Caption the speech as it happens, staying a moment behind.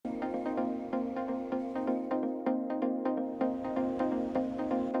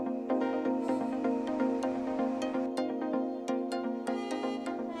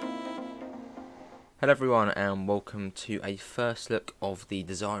Hello everyone and welcome to a first look of the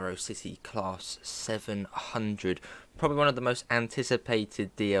Desiro City Class 700. Probably one of the most anticipated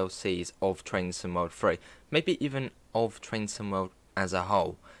DLCs of Train Sim World 3. Maybe even of Train Sim World as a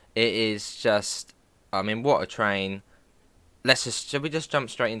whole. It is just, I mean, what a train. Shall we just jump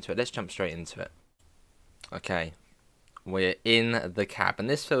straight into it? Let's jump straight into it. Okay, we're in the cab and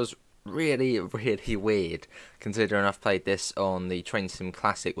this feels really weird, considering I've played this on the Train Sim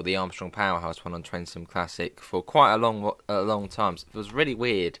Classic, or the Armstrong Powerhouse one on Train Sim Classic, for quite a long time. So it was really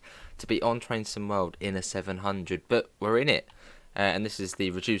weird to be on Train Sim World in a 700, but we're in it. And this is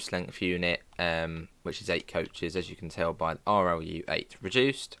the reduced length unit, which is 8 coaches, as you can tell by the RLU 8.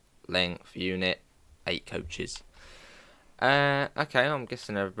 Reduced length unit, 8 coaches. Okay, I'm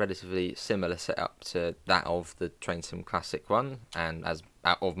guessing a relatively similar setup to that of the Train Sim Classic one, and as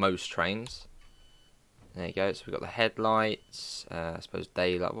of most trains. There you go. So we've got the headlights, I suppose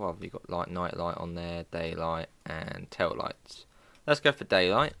daylight. What have we got? Night light on there, daylight, and tail lights. Let's go for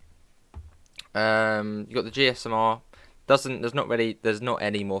daylight. You've got the GSMR. There's not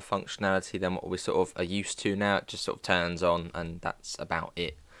any more functionality than what we sort of are used to now. It just sort of turns on, and that's about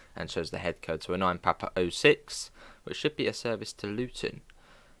it, and shows the head code. So a 9 Papa 06. Which should be a service to Luton.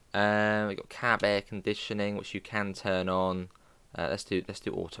 We've got cab air conditioning, which you can turn on. Let's do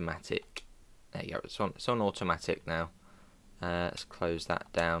automatic. There you go. It's on automatic now. Let's close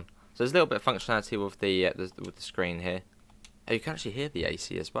that down. So there's a little bit of functionality with the screen here. Oh, you can actually hear the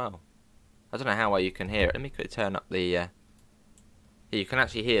AC as well. I don't know how well you can hear it. Let me quickly turn up the. Yeah, you can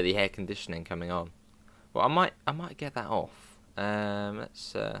actually hear the air conditioning coming on. Well, I might get that off.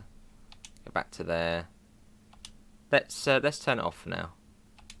 Let's go back to there. Let's turn it off for now.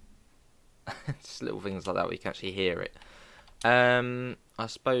 Just little things like that where you can actually hear it. I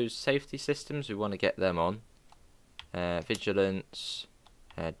suppose safety systems, we want to get them on. Vigilance,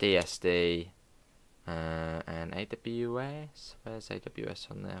 DSD, and AWS. Where's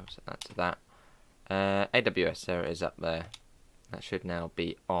AWS on there? We'll set that to that. AWS, there it is up there. That should now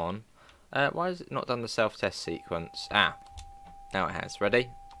be on. Why has it not done the self-test sequence? Ah, now it has. Ready?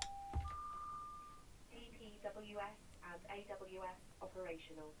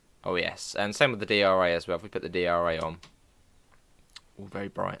 Oh yes, and same with the DRA as well. If we put the DRA on, all very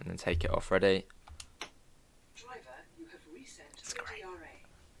bright, and then take it off. Ready? Driver, you have reset the DRA.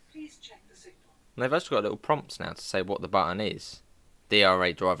 Please check the signal. And they've actually got little prompts now to say what the button is.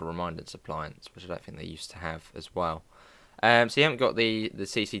 DRA driver reminders appliance, which I don't think they used to have as well. So you haven't got the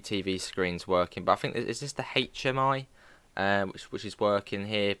CCTV screens working, but I think is this the HMI, which is working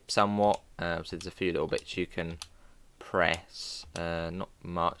here somewhat. So there's a few little bits you can press, not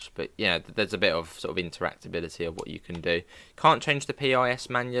much, but yeah, there's a bit of sort of interactability of what you can do. Can't change the PIS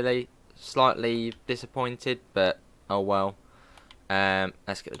manually. Slightly disappointed, but oh well.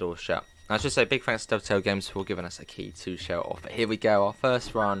 Let's get the door shut. I should say big thanks to Dovetail Games for giving us a key to show it off. But here we go, our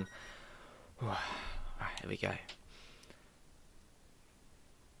first run. Right, here we go.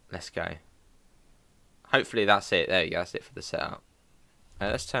 Let's go. Hopefully that's it. There you go. That's it for the setup.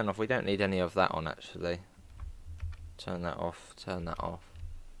 Let's turn off. We don't need any of that on actually. Turn that off, turn that off.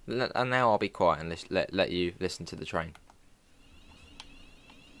 And now I'll be quiet and let you listen to the train.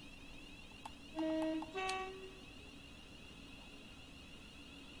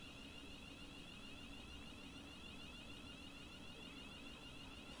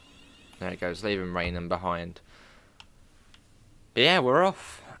 There it goes, leaving Raynham behind. But yeah, we're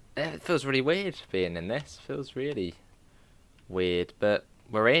off. It feels really weird being in this. It feels really weird, but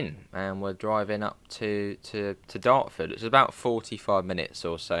we're in, and we're driving up to Dartford. It's about 45 minutes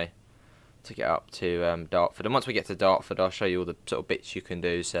or so to get up to Dartford. And once we get to Dartford, I'll show you all the sort of bits you can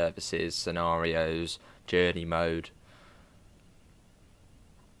do, services, scenarios, journey mode.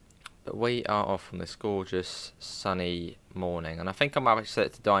 But we are off on this gorgeous sunny morning, and I think I might have set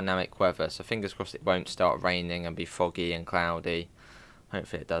it to dynamic weather, so fingers crossed it won't start raining and be foggy and cloudy.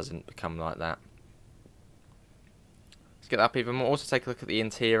 Hopefully it doesn't become like that. Get that up even more. Also take a look at the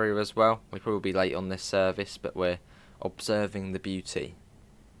interior as well. We'll probably be late on this service, but we're observing the beauty.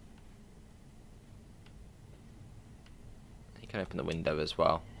 You can open the window as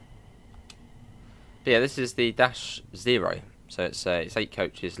well. But yeah, this is the Dash Zero. So it's 8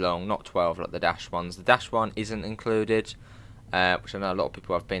 coaches long, not 12 like the Dash ones. The Dash one isn't included, which I know a lot of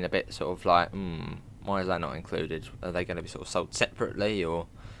people have been a bit sort of like, why is that not included? Are they going to be sort of sold separately, or?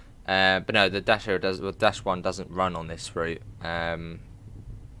 But no, the Dash 1 doesn't run on this route. Oh,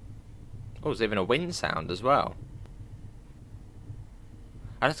 there's even a wind sound as well.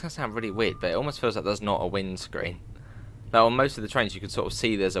 I know it's going to sound really weird, but it almost feels like there's not a windscreen. Now, on most of the trains, you can sort of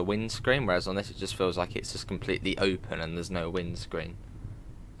see there's a windscreen, whereas on this, it just feels like it's just completely open and there's no windscreen.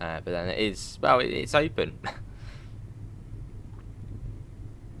 but then it is, well, it's open. It's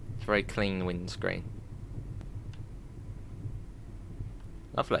a very clean windscreen.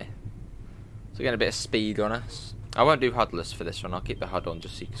 Lovely. So we're getting a bit of speed on us. I won't do HUDless for this one. I'll keep the HUD on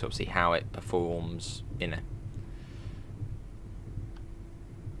just so you can sort of see how it performs. You know.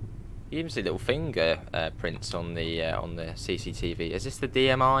 You even see little finger prints on the CCTV. Is this the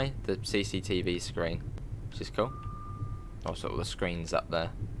DMI, the CCTV screen? Which is cool. Also, all the screens up there.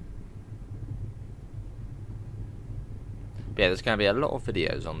 But yeah, there's going to be a lot of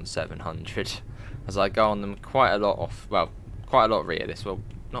videos on the 700 as I go on them quite a lot off. Well, quite a lot really. This, well,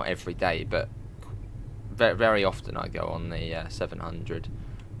 not every day, but very, very often I go on the 700.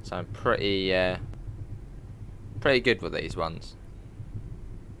 So I'm pretty good with these ones.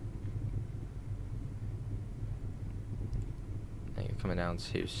 Coming down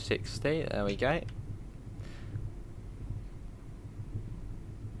to 60, there we go.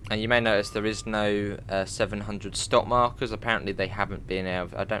 And you may notice there is no 700 stop markers. Apparently they haven't been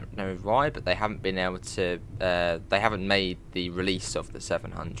able, I don't know why, but they haven't been able to, they haven't made the release of the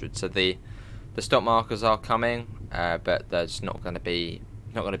 700. So the stop markers are coming, but there's not going to be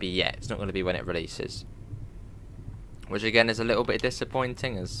yet. It's not going to be when it releases. Which again is a little bit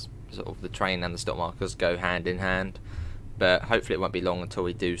disappointing, as sort of the train and the stop markers go hand in hand. But hopefully it won't be long until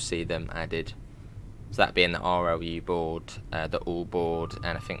we do see them added. So that being the RLU board, the all board,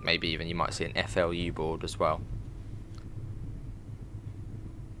 and I think maybe even you might see an FLU board as well.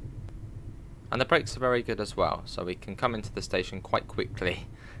 And the brakes are very good as well, so we can come into the station quite quickly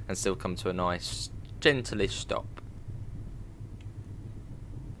and still come to a nice, gentleish stop.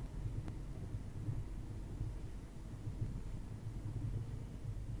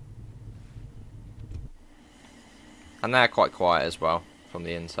 And they're quite quiet as well from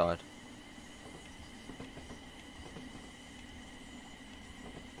the inside.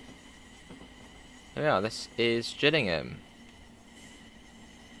 Here we are, this is Gillingham.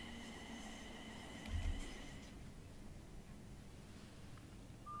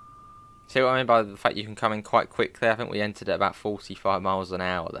 See what I mean by the fact you can come in quite quickly? I think we entered at about 45 miles an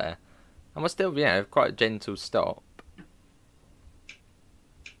hour there. And we're still, you know, quite a gentle stop.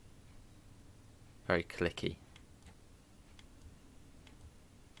 Very clicky.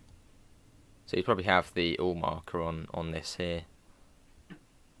 So you probably have the all marker on this here.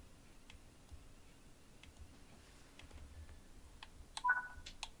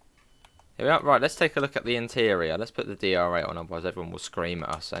 Here we are. Right, let's take a look at the interior. Let's put the DR8 on, otherwise everyone will scream at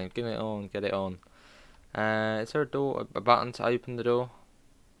us saying, "Get it on, get it on." Is there a door, a button to open the door?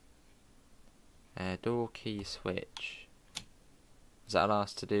 Door key switch. Does that allow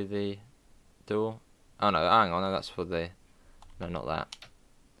us to do the door? Oh no, hang on, no, that's for the. No, not that.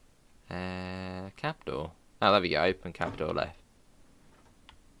 Cab door. Oh, there we go. Open cab door left.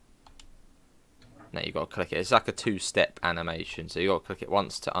 Now you've got to click it. It's like a two-step animation. So you've got to click it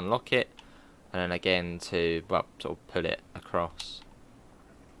once to unlock it, and then again to, well, sort of pull it across.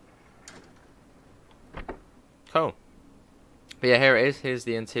 Cool. But yeah, here it is. Here's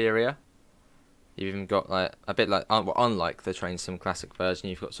the interior. You've even got like a bit like, well, unlike the Train Sim Classic version,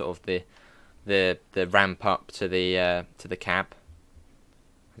 you've got sort of the ramp up to the cab.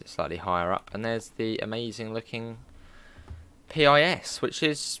 It's slightly higher up, and there's the amazing looking PIS, which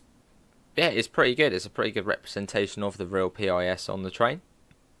is, yeah, it's pretty good. It's a pretty good representation of the real PIS on the train.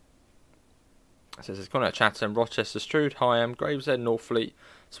 It says it's gone at Chatham, Rochester, Strood, Higham, Gravesend, Northfleet,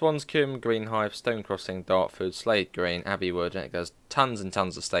 Swanscombe, Greenhive, Stone Crossing, Dartford, Slade Green, Abbeywood, and it goes tons and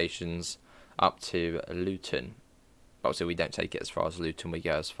tons of stations up to Luton. Obviously we don't take it as far as Luton, we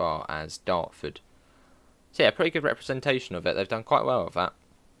go as far as Dartford. So yeah, pretty good representation of it. They've done quite well with that.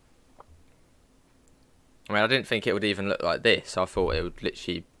 I mean, I didn't think it would even look like this. I thought it would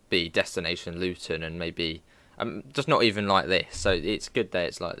literally be destination Luton and maybe just not even like this. So it's good that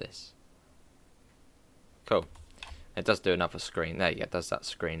it's like this. Cool. It does do another screen. There you go. It does that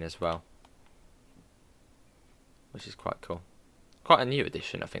screen as well, which is quite cool. Quite a new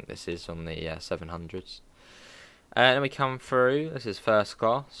addition, I think this is on the 700s. Then we come through. This is first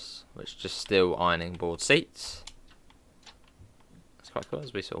class, which is just still ironing board seats. That's quite cool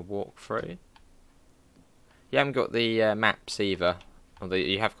as we sort of walk through. You haven't got the maps either, although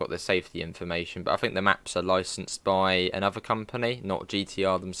you have got the safety information, but I think the maps are licensed by another company, not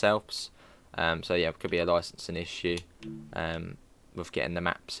GTR themselves. So yeah, it could be a licensing issue with getting the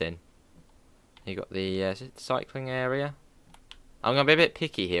maps in. You got the is it the cycling area. I'm going to be a bit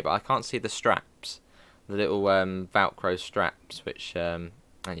picky here, but I can't see the straps, the little Velcro straps, which and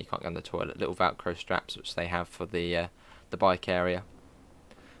you can't go in the toilet. Little Velcro straps which they have for the bike area.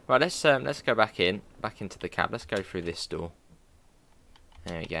 Right, let's go back into the cab. Let's go through this door.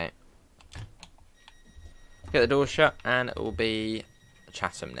 There we go. Get the door shut, and it will be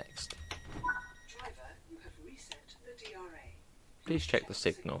Chatham next. Driver, you have reset the DRA. Please check the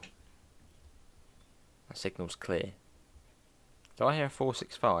signal. That signal's clear. Do I hear a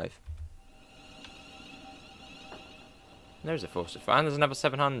 465? There's a 465, and there's another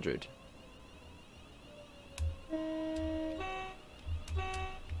 700.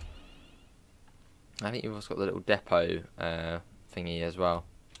 I think you've also got the little depot thingy as well.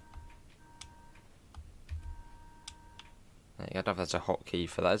 I don't know if there's a hotkey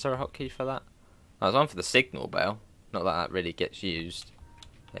for that. Is there a hotkey for that? Oh, it's on for the signal bell. Not that that really gets used.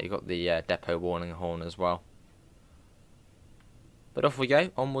 There, you've got the depot warning horn as well. But off we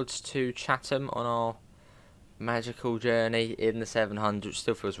go, onwards to Chatham on our magical journey in the 700.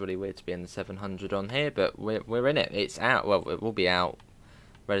 Still feels really weird to be in the 700 on here, but we're in it. It's out. Well, it will be out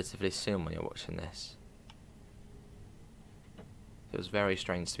relatively soon when you're watching this. Feels very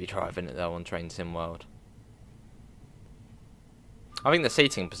strange to be driving it though on Train Sim World. I think the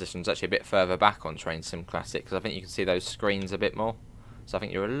seating position is actually a bit further back on Train Sim Classic, because I think you can see those screens a bit more. So I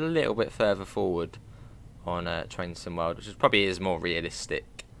think you're a little bit further forward on Train Sim World, which probably is more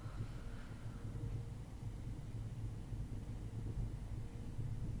realistic.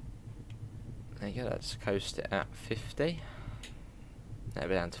 There you go, let's coast it at 50. That'll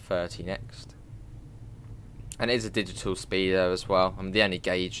be down to 30 next. And it is a digital speedo as well. I mean, the only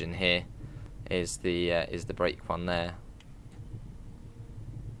gauge in here is the brake one there.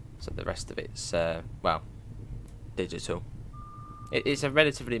 So the rest of it's well, digital. It's a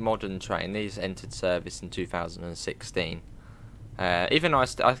relatively modern train. These entered service in 2016. Even I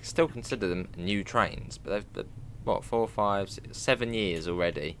still consider them new trains, but they've what 4, 5, 6, 7 years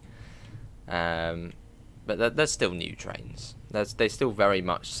already. But they're still new trains. They still very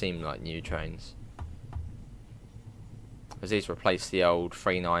much seem like new trains. As these replace the old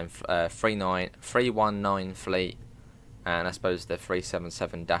 319 fleet, and I suppose the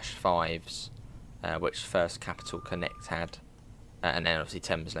 377-5s, which first Capital Connect had, and then obviously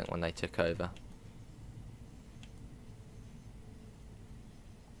Thameslink when they took over.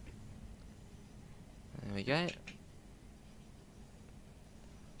 There we go.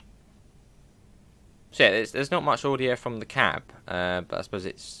 So yeah, there's not much audio from the cab, but I suppose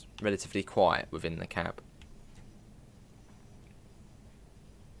it's relatively quiet within the cab.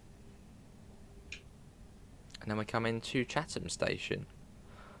 And then we come into Chatham Station.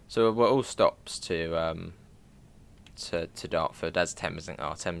 So we're all stops to Dartford, as Thameslink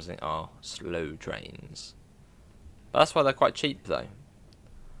are. Thameslink are slow trains. But that's why they're quite cheap though.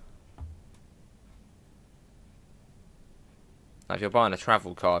 Now, if you're buying a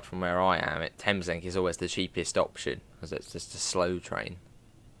travel card from where I am, Thameslink is always the cheapest option, because it's just a slow train.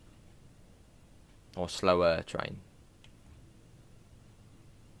 Or slower train.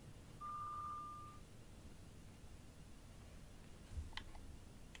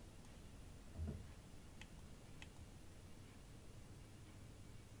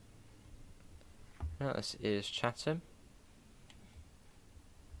 Now this is Chatham.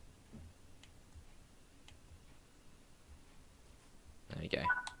 There we go.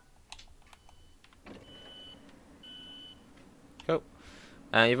 Cool.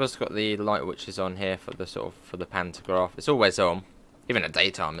 You've also got the light which is on here for the for the pantograph. It's always on. Even at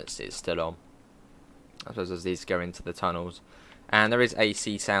daytime it's still on. I suppose as these go into the tunnels. And there is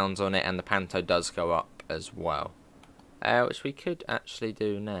AC sounds on it, and the panto does go up as well. Which we could actually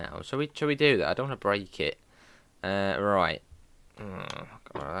do now. Shall we do that? I don't want to break it. Right. God,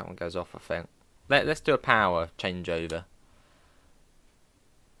 that one goes off, I think. Let's do a power changeover.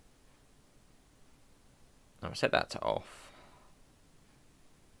 I'll set that to off.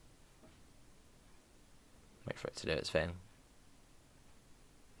 Wait for it to do its thing.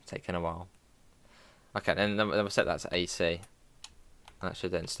 It's taking a while. Okay, then we'll set that to AC. That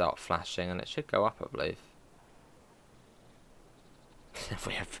should then start flashing, and it should go up, I believe.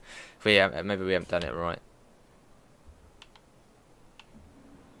 Maybe we haven't done it right.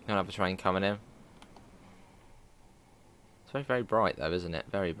 Another train coming in. It's very, very bright though, isn't it?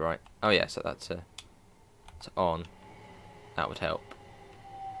 Very bright. Oh yeah, so that's on. That would help.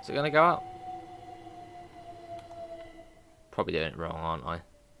 Is it going to go up? Probably doing it wrong, aren't I?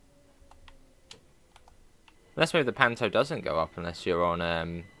 Unless maybe the panto doesn't go up unless you're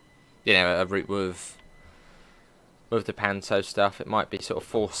on you know, a route with the panto stuff. It might be sort of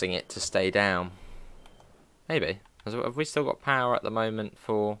forcing it to stay down. Maybe. Have we still got power at the moment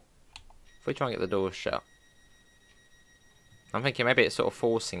for... If we try and get the doors shut. I'm thinking maybe it's sort of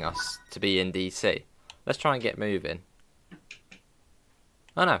forcing us to be in DC. Let's try and get moving.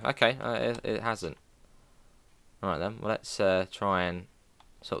 Oh no, okay. It hasn't. Alright then, well let's try and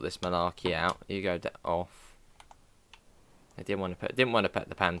sort this malarkey out. You go off. I didn't want to put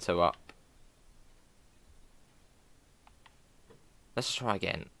the panto up. Let's try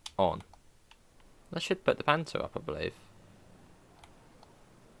again. On. That should put the panto up, I believe.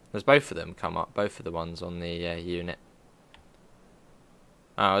 There's both of them come up, both of the ones on the unit.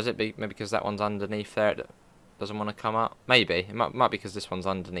 Oh, is it maybe because that one's underneath there? It doesn't want to come up. Maybe it might be because this one's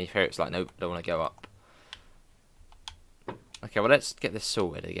underneath here. It's like nope, don't want to go up. Okay, well let's get this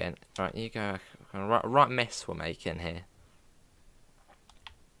sorted again. Right, you go. Right mess we're making here.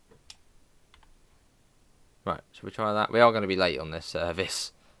 Right, should we try that? We are going to be late on this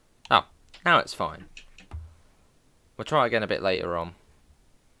service. Oh, now it's fine. We'll try again a bit later on.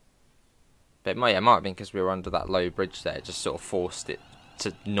 But it might have been because we were under that low bridge there. It just sort of forced it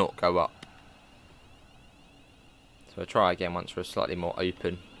to not go up. So we'll try again once we're slightly more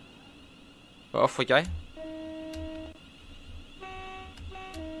open. But off we go.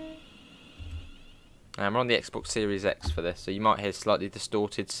 And we're on the Xbox Series X for this, so you might hear slightly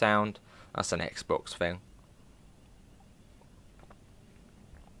distorted sound. That's an Xbox thing.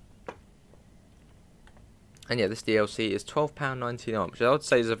 And yeah, this DLC is £12.99, which I would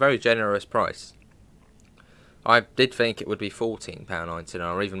say is a very generous price. I did think it would be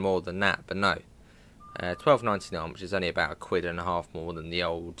 £14.99 or even more than that, but no. £12.99, which is only about £1.50 more than the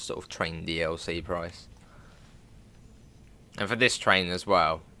old sort of train DLC price. And for this train as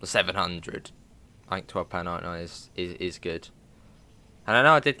well, the 700, I think £12.99 is good. And I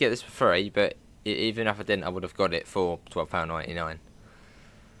know I did get this for free, but even if I didn't, I would have got it for £12.99.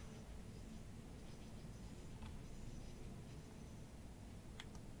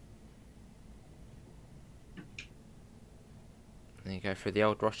 Then you go through the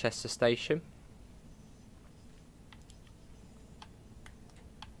old Rochester station.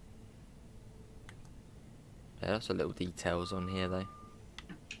 Yeah, lots of little details on here though.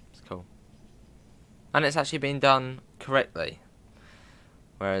 It's cool. And it's actually been done correctly.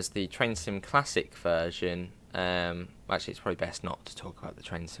 Whereas the Train Sim Classic version, actually it's probably best not to talk about the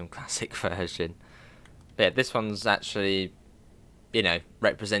Train Sim Classic version. But yeah, this one's actually, you know,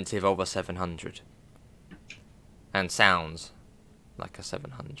 representative of a 700. And sounds like a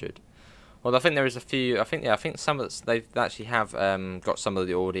 700. Well, I think there is a few. I think some of they actually have got some of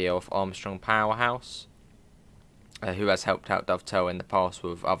the audio of Armstrong Powerhouse, who has helped out Dovetail in the past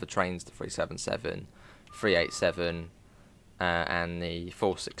with other trains, the 377, 387, and the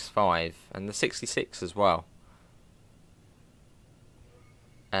 465, and the 66 as well.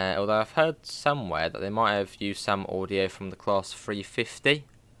 Although I've heard somewhere that they might have used some audio from the Class 350.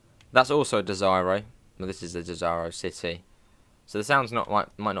 That's also a Desiro. Well, this is the Desiro City. So the sounds might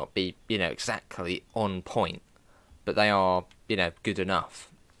not be, you know, exactly on point, but they are, you know, good enough.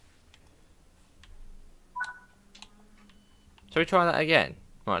 So we try that again.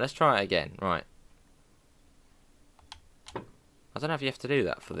 Right, let's try it again. Right. I don't know if you have to do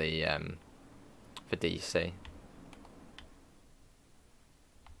that for the for DC.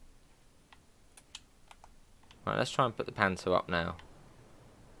 Right, let's try and put the panto up now.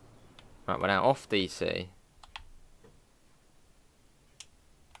 Right, we're now off DC.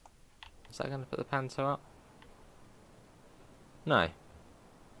 Is that going to put the panto up? No.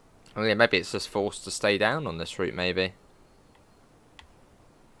 Oh yeah, maybe it's just forced to stay down on this route, maybe.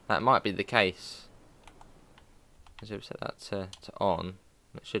 That might be the case. As we've set that to on,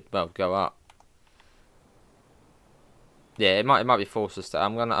 it should, well, go up. Yeah, it might be forced to stay.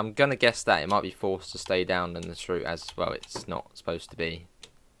 I'm gonna guess that it might be forced to stay down on this route, as well. It's not supposed to be.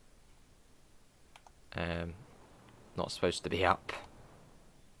 Not supposed to be up.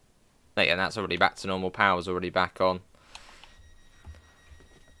 Again, that's already back to normal. Power's already back on.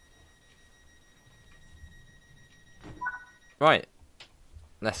 Right,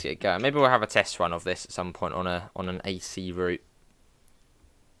 let's get going. Maybe we'll have a test run of this at some point on an AC route.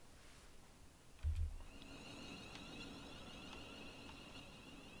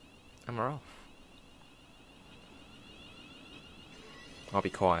 And we're off. I'll be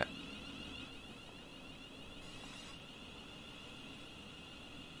quiet.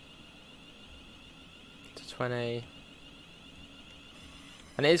 To 20.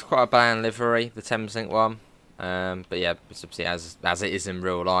 And it is quite a bland livery, the Thameslink one. But yeah, obviously as it is in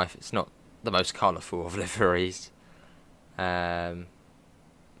real life, it's not the most colourful of liveries. But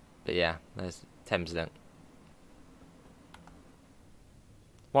yeah, there's Thameslink.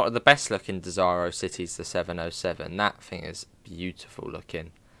 One of the best looking Desiro Cities, the 707. That thing is beautiful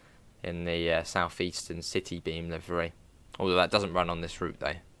looking in the Southeastern City beam livery. Although that doesn't run on this route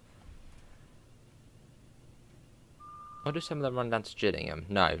though. Or do some of them run down to Gillingham?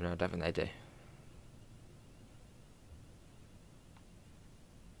 No, I don't think they do.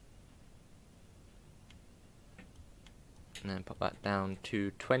 And then pop that down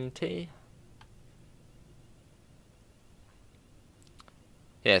to 20.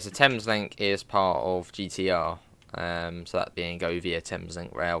 Yeah, so Thameslink is part of GTR. So that being go via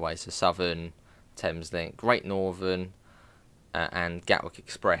Thameslink Railway, so Southern Thameslink, Great Northern, and Gatwick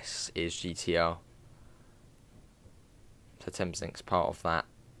Express is GTR. So Thameslink's part of that.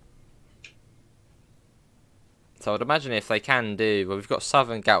 So I'd imagine if they can do, well, we've got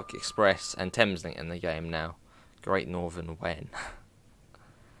Southern, Gatwick Express, and Thameslink in the game now. Great Northern when?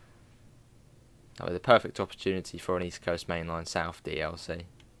 That would be the perfect opportunity for an East Coast Mainline South DLC.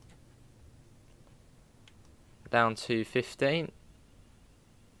 Down to 15.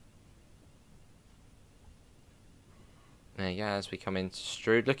 There you go, as we come into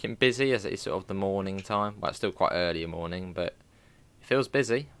Strood. Looking busy as it is sort of the morning time. Well, it's still quite early morning, but it feels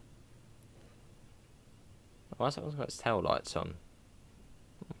busy. Why has that one got its tail lights on?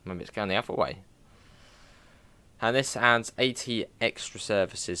 Maybe it's going the other way. And this adds 80 extra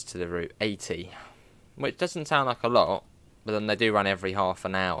services to the route. 80. Which doesn't sound like a lot, but then they do run every half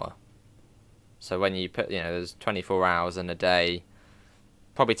an hour. So when you put, there's 24 hours in a day,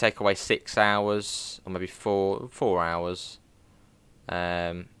 probably take away 6 hours, or maybe 4 hours.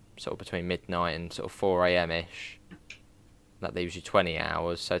 Sort of between midnight and sort of 4 AM-ish. That leaves you 20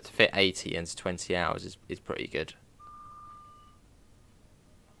 hours. So to fit 80 into 20 hours is pretty good.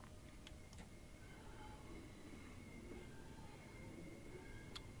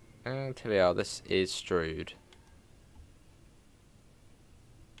 And here we are, this is Strood.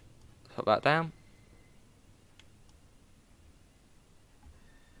 Put that down.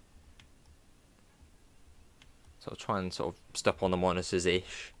 So I'll try and sort of stop on the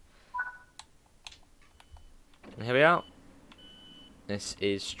monitors-ish. And here we are. This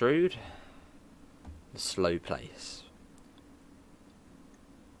is Strood. The slow place.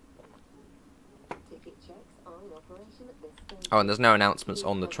 Oh, and there's no announcements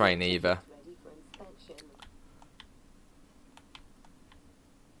on the train either.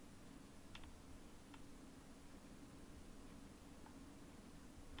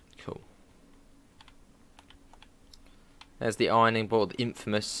 Cool. There's the ironing board, the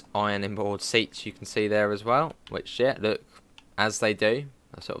infamous ironing board seats you can see there as well. Which, yeah, look, as they do.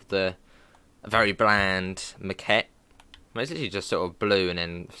 That's sort of a very bland maquette. I mean, it's literally just sort of blue and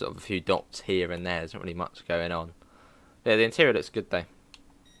then sort of a few dots here and there. There's not really much going on. Yeah, the interior looks good though.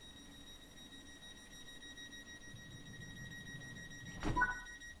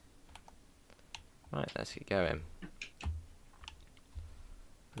 Right, let's get going.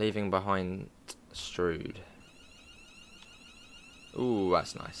 Leaving behind Strood. Ooh,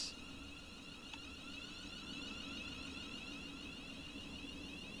 that's nice.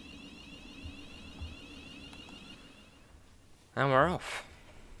 And we're off.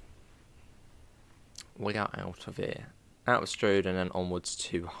 We got out of here. Out of Strood and then onwards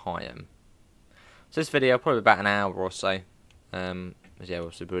to Higham. So this video probably about an hour or so. Yeah, we'll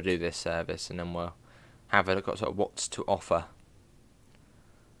do this service and then we'll have a look at sort of what's to offer.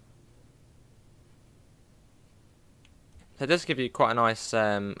 So it does give you quite a nice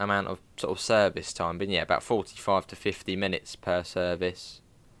amount of sort of service time, but yeah, about 45 to 50 minutes per service.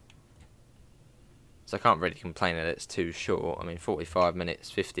 So I can't really complain that it's too short. I mean, 45 minutes,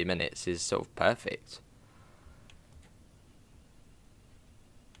 50 minutes is sort of perfect.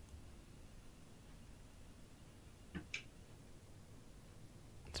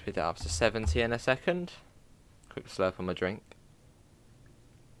 Speed that up to 70 in a second. Quick slurp on my drink.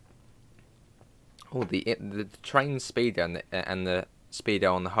 Oh, the train speeder and the speeder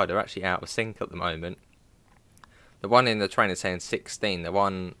on the HUD are actually out of sync at the moment. The one in the train is saying 16. The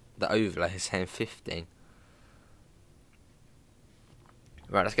one, the overlay, is saying 15.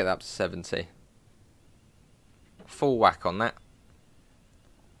 Right, let's get that up to 70. Full whack on that.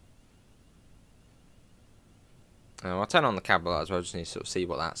 I'll turn on the cab light as well, just need to sort of see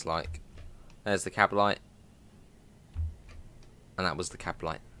what that's like. There's the cab light. And that was the cab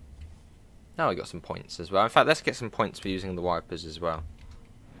light. Now we got some points as well. In fact, let's get some points for using the wipers as well.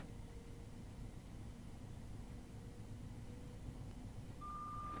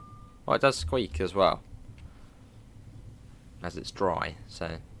 Oh, it does squeak as well. As it's dry,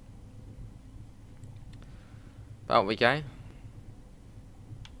 so. But out we go.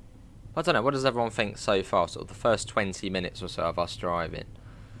 I don't know, what does everyone think so far? Sort of the first 20 minutes or so of us driving.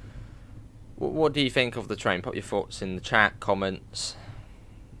 What do you think of the train? Put your thoughts in the chat, comments.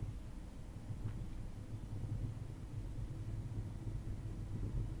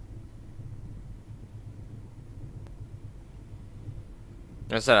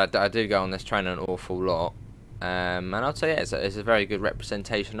 As I said, I do go on this train an awful lot. And I'd say, yeah, it's a very good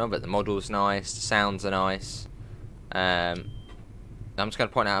representation of it. The model's nice, the sounds are nice. I'm just going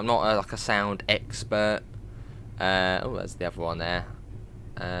to point out I'm not like a sound expert. Oh, there's the other one there.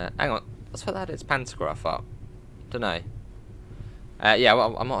 Hang on, let's put that its pantograph up. Don't know. Yeah,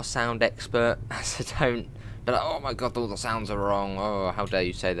 well, I'm not a sound expert, so don't be like, oh my god, all the sounds are wrong. Oh, how dare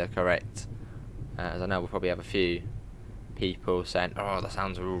you say they're correct? As I know we'll probably have a few people saying, oh, the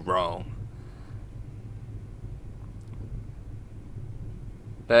sounds are all wrong.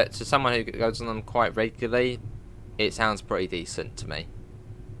 But to someone who goes on them quite regularly, it sounds pretty decent to me.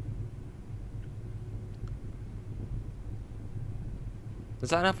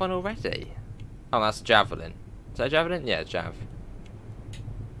 Is that enough one already? Oh, that's a Javelin. Is that a Javelin? Yeah, Jav.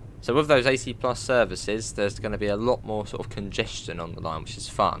 So with those AC Plus services, there's going to be a lot more sort of congestion on the line, which is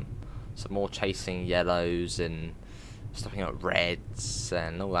fun. So more chasing yellows and stopping at reds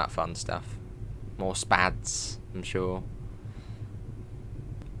and all that fun stuff. More spads, I'm sure.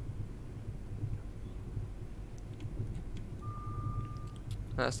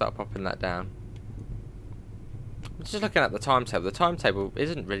 Let's start popping that down. Just looking at the timetable, the timetable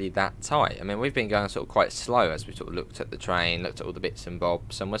isn't really that tight. I mean, we've been going sort of quite slow as we sort of looked at the train, looked at all the bits and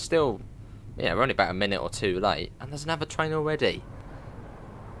bobs, and we're still, yeah, we're only about a minute or two late, and there's another train already.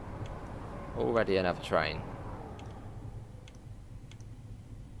 Already another train.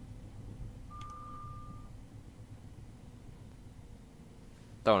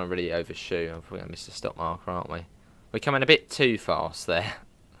 Don't want to really overshoot. I'm probably going to miss the stop marker, aren't we? We're coming a bit too fast there.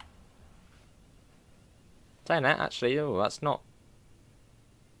 Saying that, actually, oh, that's not...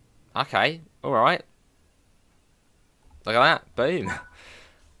 Okay, alright. Look at that, boom.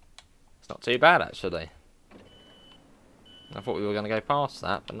 It's not too bad, actually. I thought we were going to go past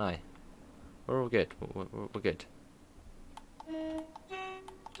that, but no. We're all good, we're good. Don't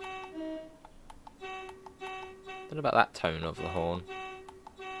know about that tone of the horn.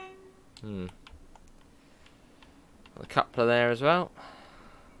 The coupler there as well.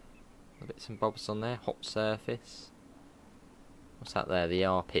 Bits and bobs on there. Hot surface. What's that there? The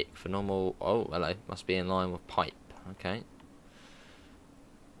R pick for normal. Oh, hello. Must be in line with pipe. Okay.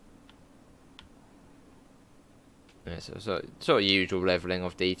 Yeah, so sort of usual levelling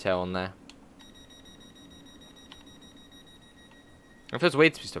of detail on there. It feels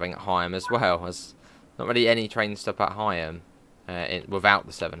weird to be stopping at Higham as well. There's not really any train stop at Higham without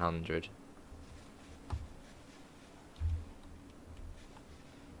the 700.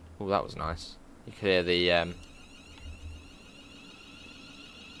 Oh, that was nice. You could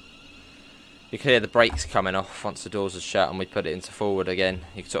hear the brakes coming off once the doors are shut, and we put it into forward again.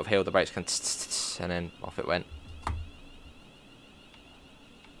 You could sort of hear the brakes going, and then off it went.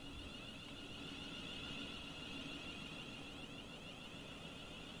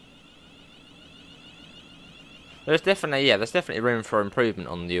 There's definitely room for improvement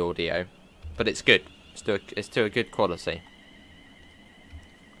on the audio, but it's good. It's still a good quality.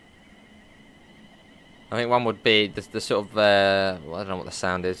 I think one would be the sort of, well, I don't know what the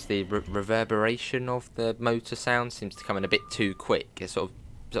sound is, the reverberation of the motor sound seems to come in a bit too quick. It's sort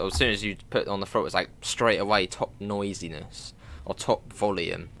of as soon as you put it on the throttle, it's like straight away top noisiness, or top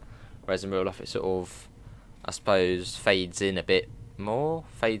volume. Whereas in real life it sort of, I suppose, fades in more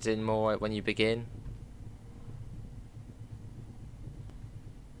when you begin.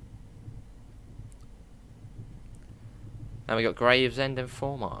 And we got Gravesend in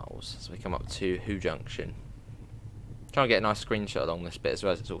 4 miles as we come up to Who Junction. Trying to get a nice screenshot along this bit as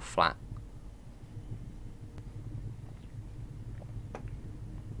well as it's all flat.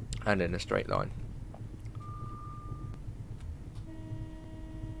 And in a straight line.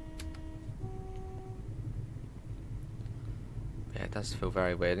 Yeah, it does feel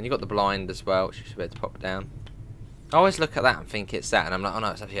very weird. And you've got the blind as well, which you should be able to pop down. I always look at that and think it's that, and I'm like, oh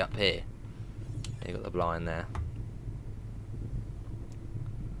no, it's actually up here. You've got the blind there.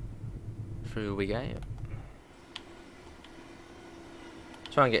 Through we go.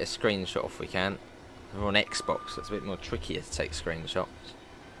 Try and get a screenshot if we can. We're on Xbox, so it's a bit more trickier to take screenshots.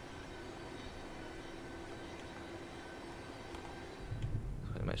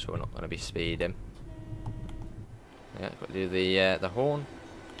 So make sure we're not going to be speeding. Yeah, got to do the horn.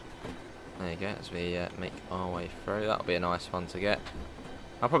 There you go, as we make our way through. That'll be a nice one to get.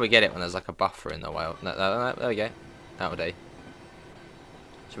 I'll probably get it when there's like a buffer in the way. No, there we go. That'll do.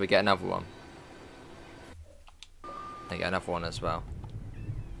 Should we get another one? There you go, another one as well.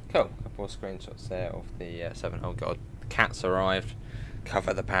 Cool. A couple of screenshots there of the 7. Oh god, the cat's arrived.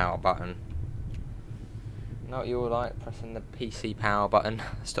 Cover the power button. You know what you all like? Pressing the PC power button.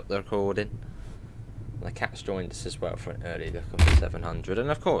 Stop the recording. And the cat's joined us as well for an early look of the 700, and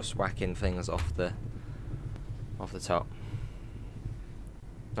of course whacking things off the top.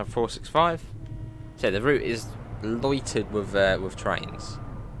 Number 465. So the route is loitered with trains.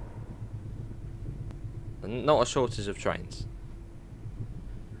 Not a shortage of trains.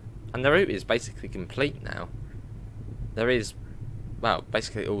 And the route is basically complete now. There is, well,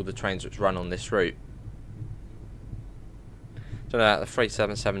 basically all the trains which run on this route. Don't know about the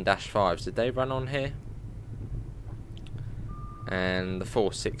 377-5s. Did they run on here? And the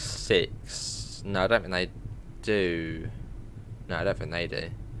 466. No, I don't think they do. No, I don't think they do.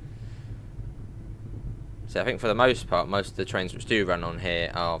 So I think for the most part, most of the trains which do run on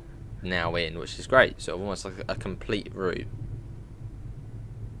here are now in, which is great. Sort of almost like a complete route.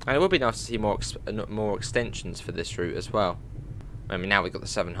 And it would be nice to see more extensions for this route as well. I mean, now we've got the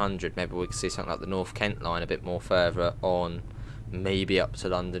 700. Maybe we can see something like the North Kent line a bit more further on, maybe up to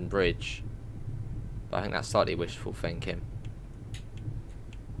London Bridge. But I think that's slightly wishful thinking.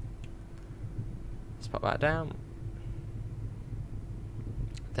 Let's pop that down.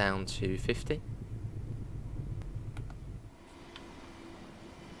 Down to 50.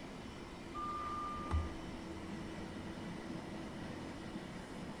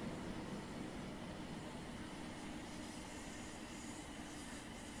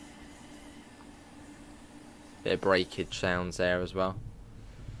 Bit of breakage sounds there as well.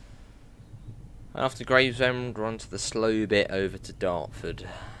 After Gravesend, we're on to the slow bit over to Dartford.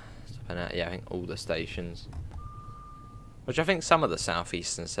 Stopping at, yeah, I think all the stations. Which I think some of the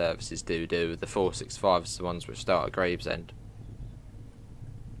Southeastern services do. The 465s, the ones which start at Gravesend.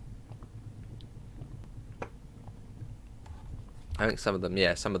 I think some of them,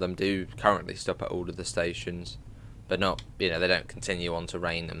 yeah, some of them do currently stop at all of the stations. But not, you know, they don't continue on to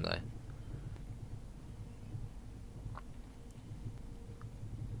Rainham though.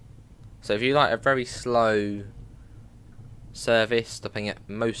 So if you like a very slow service, stopping at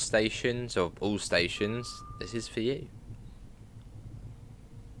most stations or all stations, this is for you.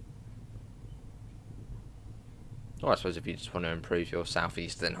 Or I suppose if you just want to improve your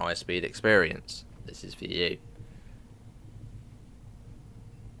Southeastern High Speed experience, this is for you.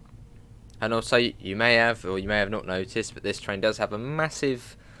 And also, you may have or you may have not noticed, but this train does have a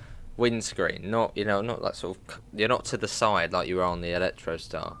massive windscreen. Not, you know, not like sort of, you're not to the side like you were on the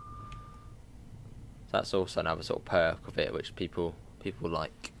Electrostar. That's also another sort of perk of it, which people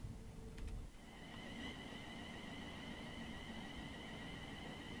like.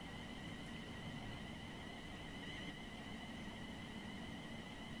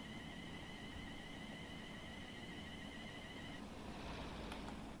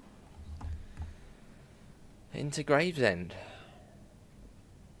 Into Gravesend.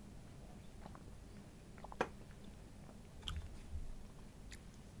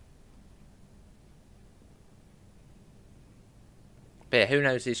 But yeah, who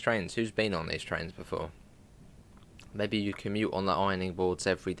knows these trains? Who's been on these trains before? Maybe you commute on the ironing boards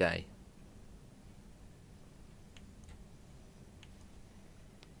every day.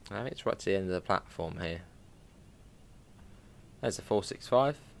 I think it's right to the end of the platform here. There's a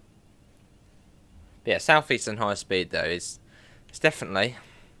 465. But yeah, Southeastern High Speed though it's definitely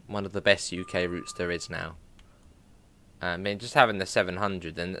one of the best UK routes there is now. I mean, just having the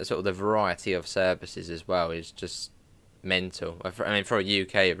 700 and sort of the variety of services as well is just mental. I mean, for a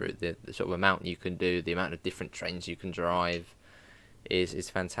UK route, the sort of amount you can do, the amount of different trains you can drive is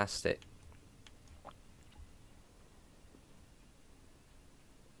fantastic.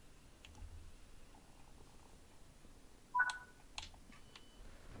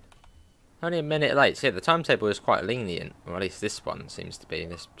 Only a minute late. So yeah, the timetable is quite lenient, or at least this one seems to be.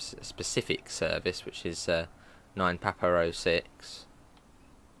 This specific service, which is 9 Papa 06.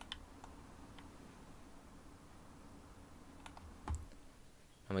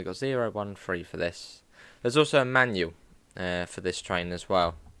 And we got 013 for this. There's also a manual for this train as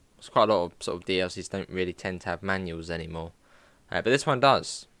well. There's quite a lot of sort of DLCs don't really tend to have manuals anymore, but this one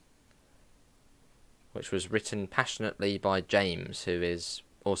does. Which was written passionately by James, who is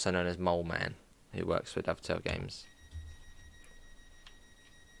also known as Mole Man, who works for Dovetail Games.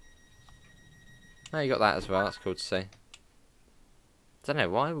 Oh, you got that as well. That's cool to see. I don't know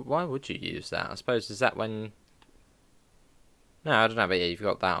why would you use that? I suppose is that when. No, I don't know, but yeah, you've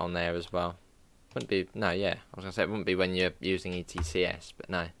got that on there as well. Wouldn't be, no, yeah, I was going to say it wouldn't be when you're using ETCS,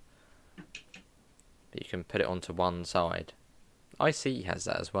 but no. But you can put it onto one side. ICE has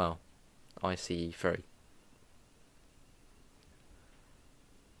that as well. ICE through.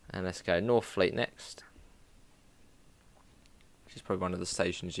 And let's go Northfleet next. Which is probably one of the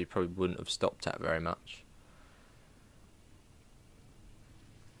stations you probably wouldn't have stopped at very much.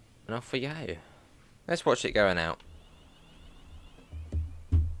 And off we go. Let's watch it going out.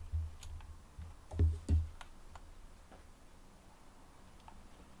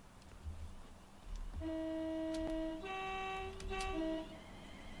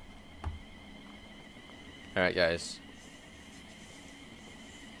 There it goes.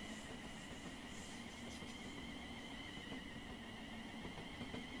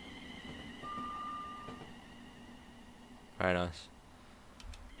 Very nice.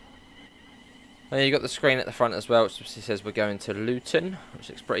 And you got the screen at the front as well, which says we're going to Luton, which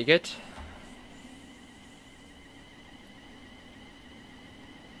looks pretty good.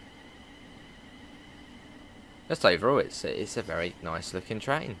 Just overall, it's a very nice looking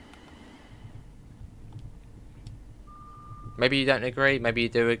train. Maybe you don't agree, maybe you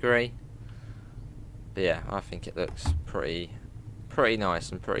do agree. But yeah, I think it looks pretty nice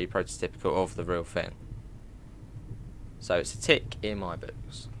and pretty prototypical of the real thing. So it's a tick in my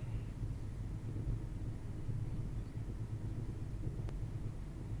books.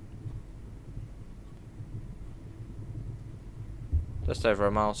 Just over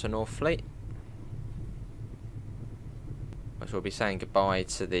a mile to Northfleet, which we'll be saying goodbye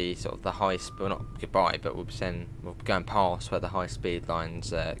to the sort of the high speed. Well, not goodbye, but we'll be going past where the high speed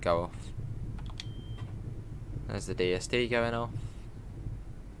lines go off. There's the DSD going off.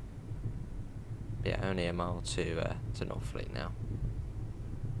 Yeah, only a mile to Northfleet now.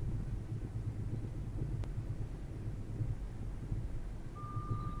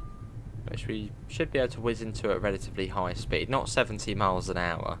 Which we should be able to whiz into at relatively high speed. Not 70 miles an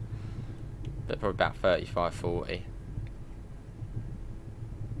hour, but probably about 35, 40.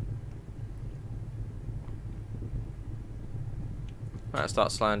 Right,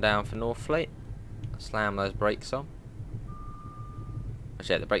 start slowing down for Northfleet. Slam those brakes on.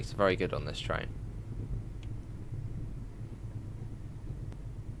 Actually, yeah, the brakes are very good on this train.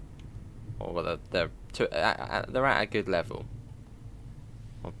 Or well, they're at a good level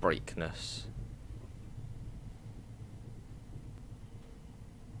of brakeness.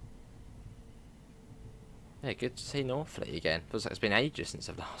 Yeah, good to see Northfleet again. Feels like it's been ages since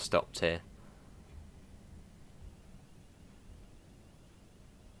I've last stopped here.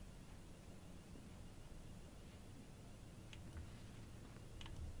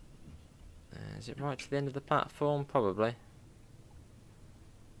 Is it right to the end of the platform? Probably.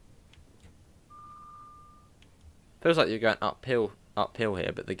 Feels like you're going uphill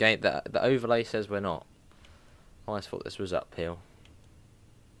here, but the overlay says we're not. I always thought this was uphill.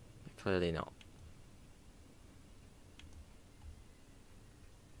 But clearly not.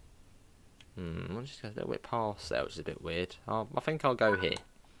 I'll just go a little bit past there, which is a bit weird. I think I'll go here.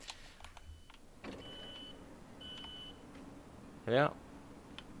 Here we are.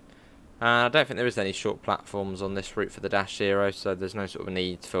 I don't think there is any short platforms on this route for the Desiro, so there's no sort of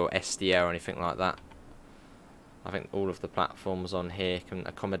need for SDL or anything like that. I think all of the platforms on here can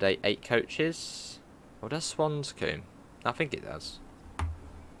accommodate 8 coaches. Or does Swanscombe? I think it does.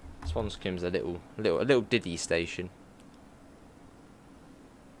 Swanscombe's a little diddy station.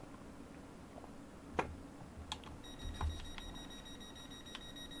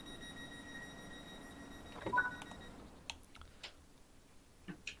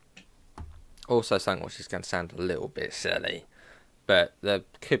 Also, something which is going to sound a little bit silly, but there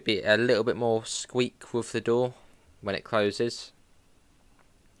could be a little bit more squeak with the door when it closes.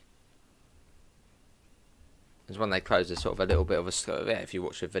 Because when they close, there's sort of a little bit of a, yeah, if you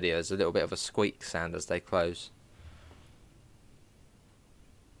watch the video, there's a little bit of a squeak sound as they close.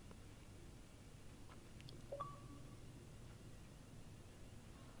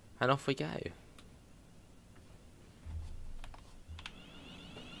 And off we go.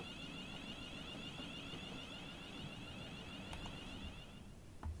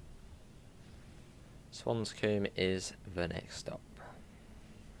 Swanscombe is the next stop.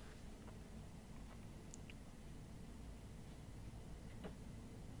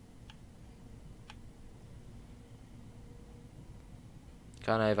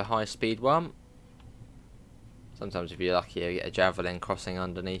 Going over high speed 1. Sometimes if you're lucky you get a javelin crossing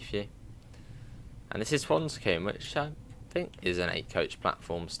underneath you. And this is Swanscombe, which I think is an 8 coach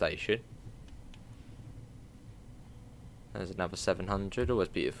platform station. There's another 700, always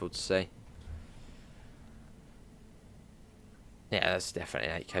beautiful to see. Yeah, that's definitely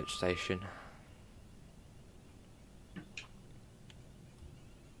an 8 coach station.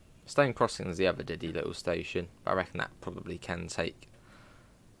 Stone Crossing is the other diddy little station, but I reckon that probably can take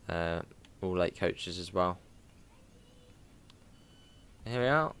all 8 coaches as well. Here we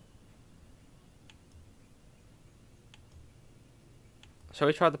are. Shall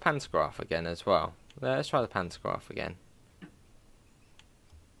we try the pantograph again as well? Yeah, let's try the pantograph again.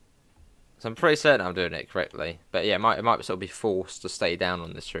 So I'm pretty certain I'm doing it correctly, but yeah, it might sort of be forced to stay down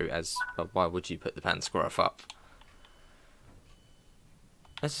on this route, as why would you put the pantograph up?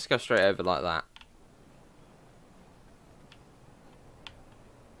 Let's just go straight over like that.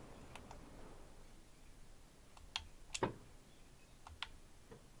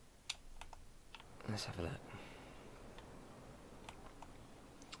 Let's have a look.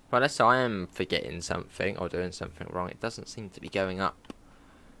 Well, unless I am forgetting something or doing something wrong, it doesn't seem to be going up.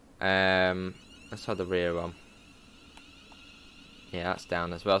 Let's try the rear one. Yeah, that's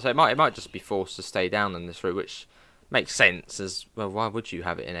down as well. So it might just be forced to stay down on this route, which makes sense. As well, why would you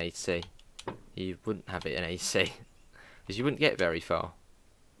have it in AC? You wouldn't have it in AC because you wouldn't get very far.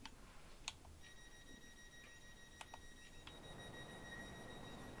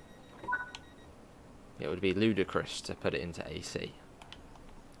 It would be ludicrous to put it into AC.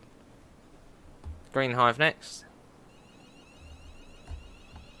 Green Hive next.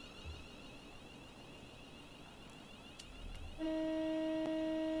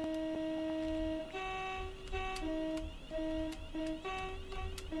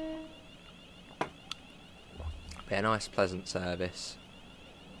 Be a nice, pleasant service.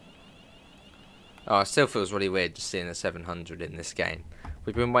 Oh, it still feels really weird just seeing the 700 in this game.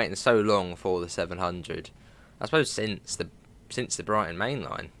 We've been waiting so long for the 700. I suppose since the Brighton main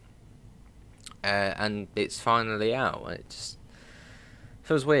line. And it's finally out. It just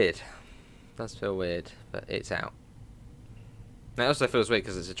feels weird. It does feel weird, but it's out. And it also feels weird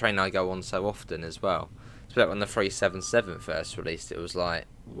because it's a train I go on so often as well. It's like when the 377 first released, it was like,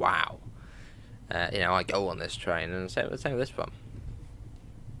 wow. You know, I go on this train, and same with this one.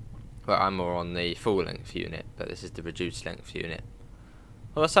 Well, I'm more on the full length unit, but this is the reduced length unit.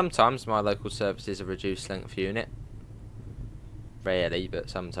 Well, sometimes my local service is a reduced length unit. Rarely, but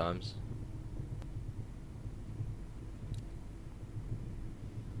sometimes.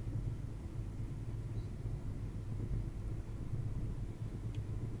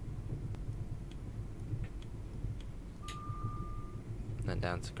 Then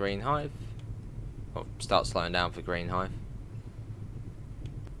down to Green Hive. Well, start slowing down for Green Hive.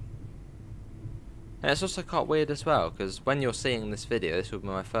 And it's also quite weird as well, because when you're seeing this video, this will be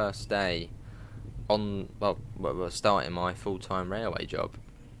my first day on, well, starting my full-time railway job.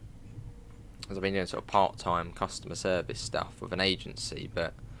 As I've been doing sort of part-time customer service stuff with an agency,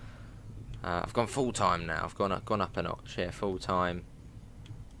 but I've gone full-time now. I've gone up a notch here, full-time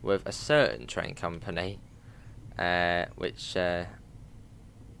with a certain train company, which, well,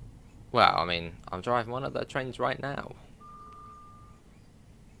 I mean, I'm driving one of the trains right now,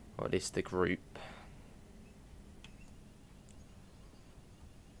 or at least the group.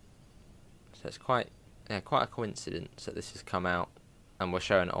 So it's quite a coincidence that this has come out and we're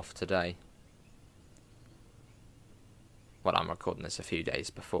showing it off today. Well, I'm recording this a few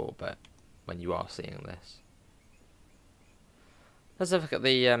days before, but when you are seeing this. Let's have a look at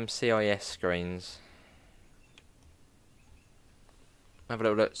the CIS screens. Have a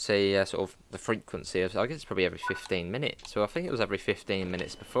little look, see sort of the frequency of, I guess it's probably every 15 minutes. So I think it was every 15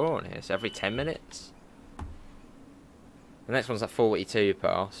 minutes before on here, so every 10 minutes. The next one's at 42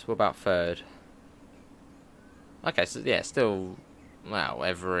 pass. What about third? Okay, so yeah, still, well,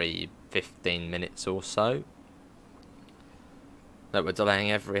 every 15 minutes or so. No, we're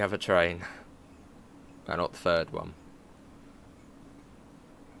delaying every other train. No, not the third one.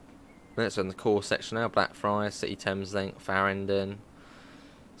 Next on the core section now, Blackfriars, City Thameslink, Farringdon,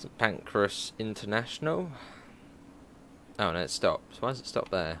 St Pancras International. Oh no, it stops. Why does it stop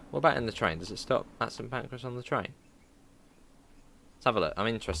there? What about in the train? Does it stop at St Pancras on the train? Let's have a look. I'm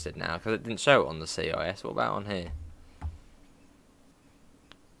interested now because it didn't show it on the CIS. What about on here?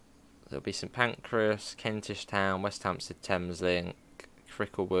 There'll be St Pancras, Kentish Town, West Hampstead Thameslink,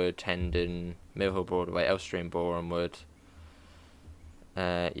 Cricklewood, Hendon, Mill Hill Broadway, Elstree and Borehamwood.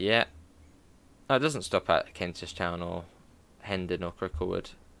 Yeah. No, it doesn't stop at Kentish Town or Hendon or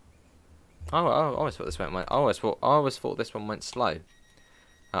Cricklewood. Oh, I always thought this one went. I always thought this one went slow.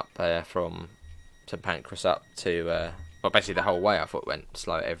 Up from St Pancras up to well, basically the whole way. I thought it went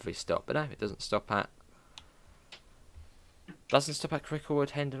slow at every stop, but no, it doesn't stop at. Doesn't stop at Cricklewood,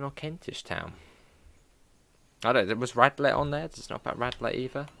 Hendon or Kentish Town. I don't. Was Radlett on there? Does it stop at Radlett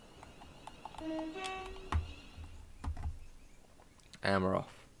either? And we're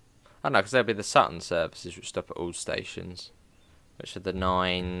off. I don't know, because there'll be the Sutton services which stop at all stations, which are the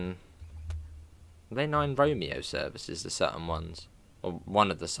 9. Are they 9 Romeo services, the Sutton ones? Or one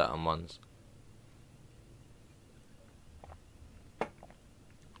of the Sutton ones?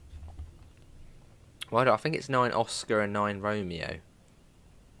 Well, I think it's 9 Oscar and 9 Romeo,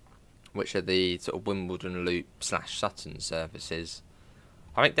 which are the sort of Wimbledon Loop / Sutton services.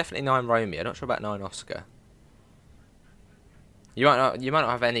 I think definitely 9 Romeo. Not sure about 9 Oscar. You might not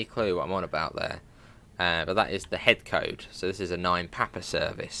have any clue what I'm on about there, but that is the head code. So this is a 9 Papa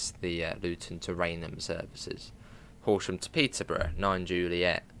service, the Luton to Rainham services. Horsham to Peterborough, 9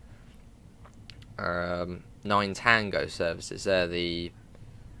 Juliet. 9 Tango services. They're the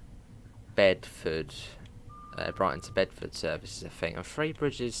Bedford. Brighton to Bedford service is a thing. And 3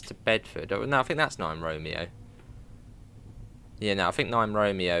 bridges to Bedford. Oh, no, I think that's 9 Romeo. Yeah, no, I think 9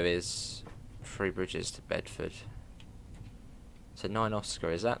 Romeo is 3 bridges to Bedford. So 9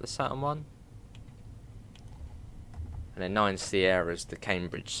 Oscar, is that the Saturn one? And then 9 Sierra is the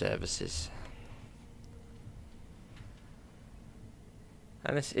Cambridge services.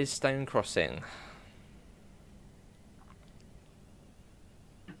 And this is Stone Crossing.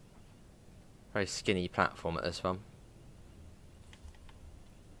 Very skinny platform at this one.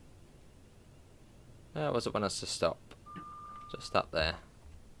 Where was it want us to stop? Just up there.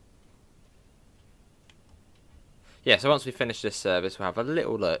 Yeah, so once we finish this service, we'll have a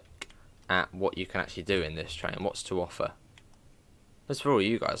little look at what you can actually do in this train, what's to offer. As for all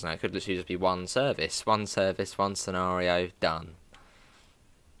you guys know, it could literally just be one service, one scenario, done.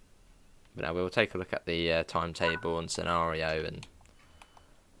 But now we'll take a look at the timetable and scenario, and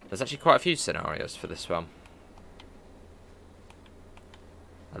there's actually quite a few scenarios for this one.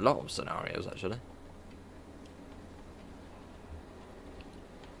 A lot of scenarios, actually.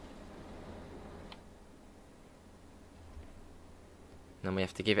 Then we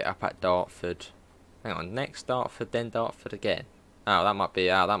have to give it up at Dartford. Hang on, next Dartford, then Dartford again. Oh, that might be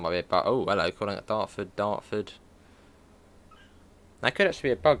a bug. Oh, hello, calling it Dartford. That could actually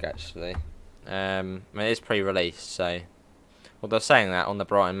be a bug, actually. I mean, it is pre-release, so... Well, they're saying that on the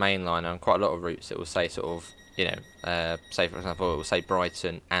Brighton main line, on quite a lot of routes, it will say sort of, you know, say for example, it will say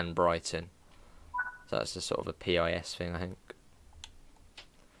Brighton and Brighton. So that's just sort of a PIS thing, I think.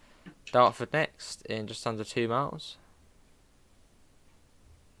 Dartford next, in just under 2 miles.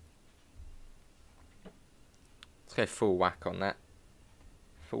 Let's go full whack on that.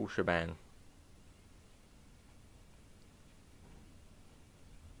 Full shebang.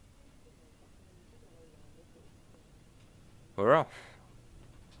 We're off.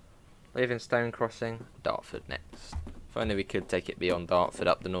 Leaving Stone Crossing, Dartford next. If only we could take it beyond Dartford,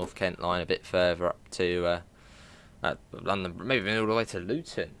 up the North Kent line, a bit further up to London, maybe all the way to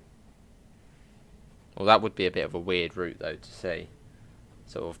Luton. Well, that would be a bit of a weird route, though, to see.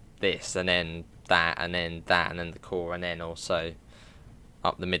 Sort of this, and then that, and then that, and then the core, and then also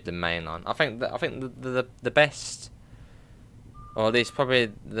up the Midland Main Line. I think the best, or at least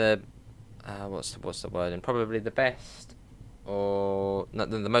probably the what's the word? And probably the best, or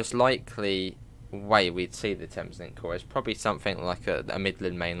the most likely way we'd see the Thameslink core is probably something like a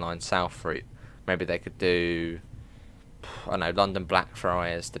Midland Main Line South route. Maybe they could do, I don't know, London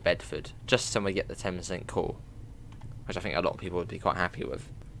Blackfriars to Bedford, just so we get the Thameslink core, which I think a lot of people would be quite happy with.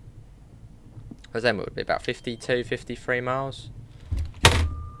 Because then it would be about 52, 53 miles.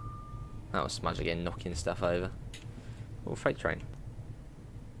 That was Smudge again, knocking stuff over. Oh, freight train.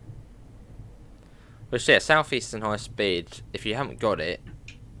 But yeah, Southeastern High Speed, if you haven't got it,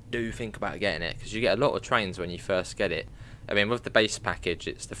 do think about getting it, because you get a lot of trains when you first get it. I mean, with the base package,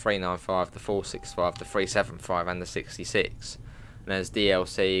 it's the 395, the 465, the 375 and the 66. And there's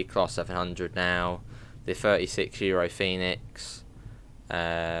DLC, Class 700 now, the 36 Euro Phoenix.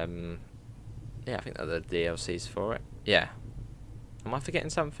 Yeah, I think they're the DLCs for it. Yeah. Am I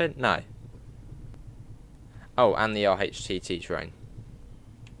forgetting something? No. Oh, and the RHTT train.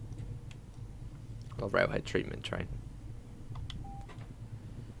 Or railhead treatment train.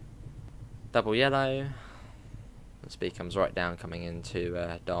 Double yellow. The speed comes right down coming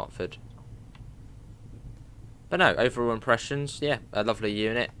into Dartford. But no, overall impressions, yeah, a lovely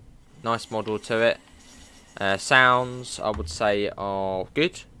unit. Nice model to it. Sounds, I would say, are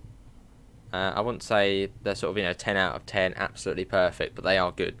good. I wouldn't say they're sort of, you know, 10 out of 10, absolutely perfect, but they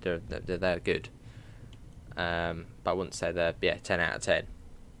are good. They're good. But I wouldn't say they're, yeah, 10 out of 10.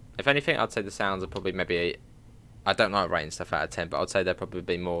 If anything, I'd say the sounds are probably maybe, I don't like rating stuff out of 10, but I'd say they'd probably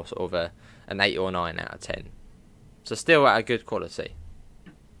be more sort of an 8 or 9 out of 10. So still at a good quality.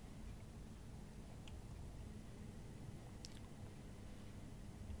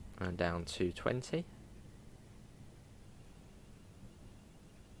 And down to 20.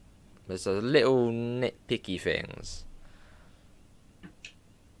 There's a little nitpicky things.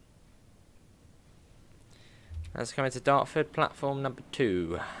 Let's come into Dartford, platform number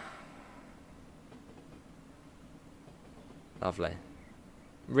 2. Lovely.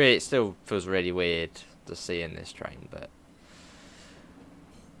 Really, it still feels really weird to see in this train, but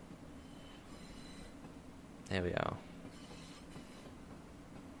there we are.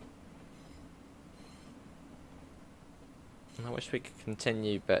 I wish we could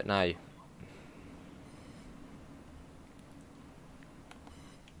continue, but no.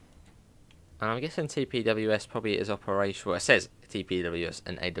 And I'm guessing TPWS probably is operational. It says TPWS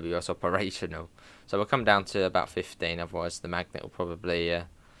and AWS operational. So we'll come down to about 15, otherwise the magnet will probably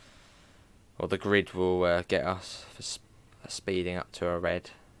Or the grid will get us for speeding up to a red.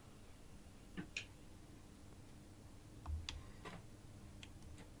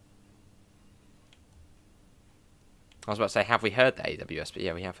 I was about to say, have we heard the AWS? But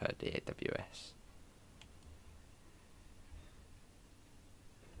yeah, we have heard the AWS.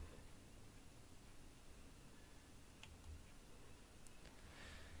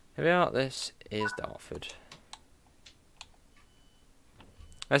 Here we are, this is Dartford.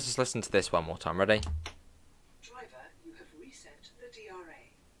 Let's just listen to this one more time, ready? Driver, you have reset the DRA.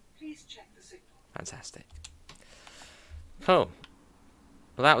 Please check the signal. Fantastic. Cool.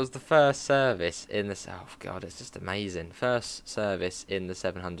 Well, that was the first service in the... Oh, God, it's just amazing. First service in the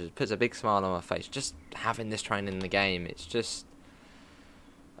 700. Puts a big smile on my face. Just having this train in the game, it's just...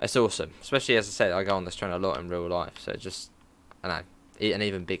 It's awesome. Especially, as I said, I go on this train a lot in real life. So just, I don't know, an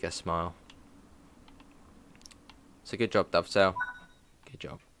even bigger smile. So good job, Dovetail. Good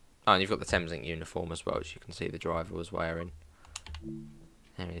job. Oh, and you've got the Thameslink uniform as well, which you can see the driver was wearing.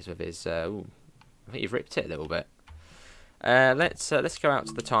 There he is with his... ooh, I think you've ripped it a little bit. Let's go out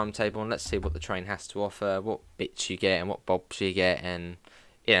to the timetable and let's see what the train has to offer, what bits you get and what bobs you get, and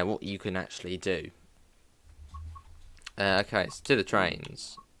what you can actually do. Okay, so to the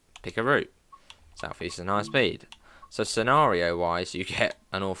trains. Pick a route. Southeastern High Speed. So scenario-wise, you get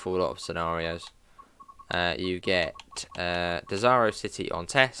an awful lot of scenarios. You get Desiro City on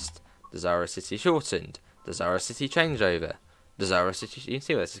test, Desiro City shortened, Desiro City changeover, Desiro City, you can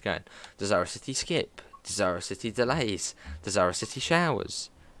see where this is going, Desiro City skip, Desiro City delays, Desiro City showers.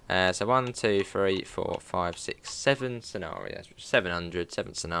 So 1, 2, 3, 4, 5, 6, 7 scenarios, 700,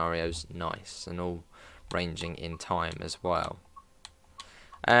 7 scenarios, nice, and all ranging in time as well.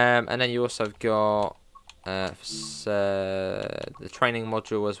 And then you also got the training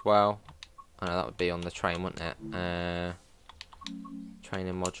module as well. I know that would be on the train, wouldn't it?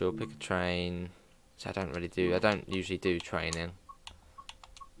 Training module, pick a train. So I don't usually do training.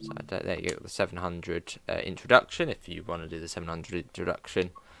 So there you go, the 700 introduction, if you want to do the 700 introduction.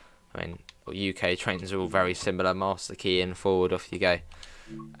 I mean, UK trains are all very similar. Master key in, forward, off you go.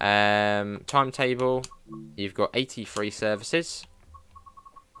 Timetable, you've got 83 services.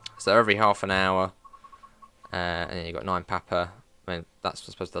 So every half an hour. And then you've got 9 Papa. I mean, that's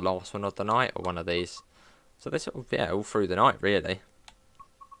supposed to be the last one of the night, or one of these. So this sort of, all through the night, really.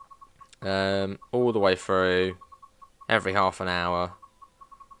 All the way through, every half an hour.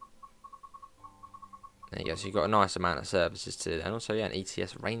 There you go, so you've got a nice amount of services to do. And also, an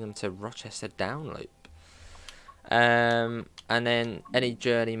ETS Rainham to Rochester down loop. And then any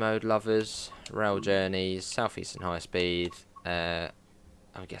journey mode lovers, rail journeys, Southeastern High Speed. I'm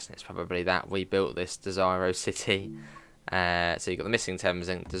guessing it's probably that. We built this Desiro City. So you've got the Missing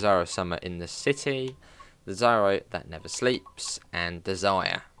Thameslink, Desiro Summer in the City, Desiro That Never Sleeps, and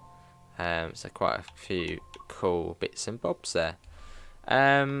Desire. So quite a few cool bits and bobs there.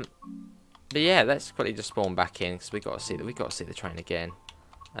 But yeah, let's quickly just spawn back in because we got to see the train again.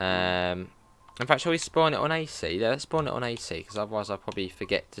 In fact, shall we spawn it on AC? Yeah, let's spawn it on AC because otherwise I'll probably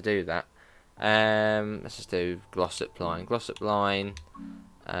forget to do that. Let's just do Glossop line. Glossop line.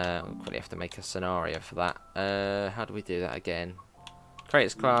 We'll quickly have to make a scenario for that. How do we do that again?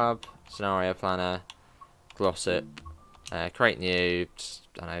 Creators Club, Scenario Planner, Glossop, create new,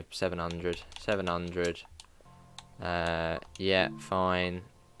 I don't know, 700. 700. Yeah, fine.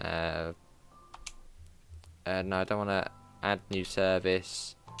 No, I don't want to add new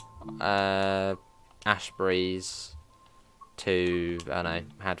service. Ashbury's to, I don't know,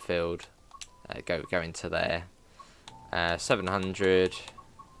 Hadfield. Go into there. 700.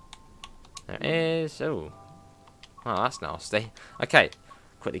 There it is. Oh, that's nasty. Okay,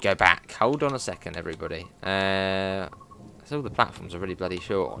 quickly go back. Hold on a second, everybody. So all the platforms are really bloody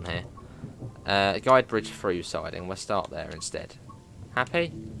short on here. Guide bridge through siding. We'll start there instead.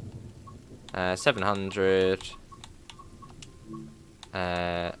 Happy? 700.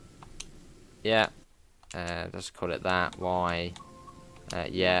 Yeah. Let's call it that. Y.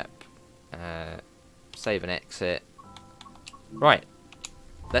 Yep. Save and exit. Right.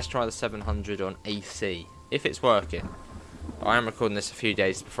 Let's try the 700 on AC. If it's working. But I am recording this a few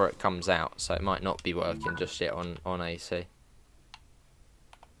days before it comes out, so it might not be working just yet on AC.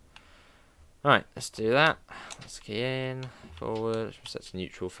 Right, let's do that. Let's key in. Forward. Set to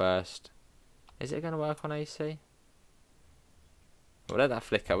neutral first. Is it going to work on AC? We'll let that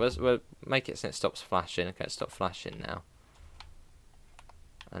flicker. We'll make it so it stops flashing. Okay, it stopped flashing now.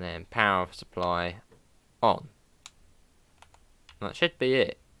 And then power supply on. That should be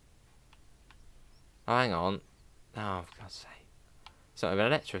it. Oh, hang on. Oh, for God's sake. It's not even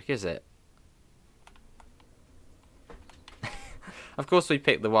electric, is it? Of course we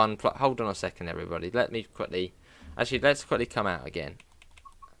picked the one. Hold on a second, everybody. Let me quickly. Actually, let's quickly come out again.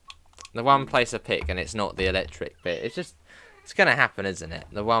 The one place I pick, and it's not the electric bit. It's gonna happen, isn't it?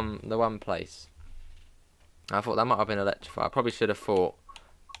 The one place. I thought that might have been electrified. I probably should have thought.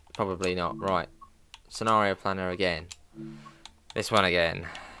 Probably not. Right. Scenario planner again. This one again.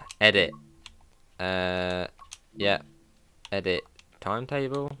 Edit. Yeah. Edit.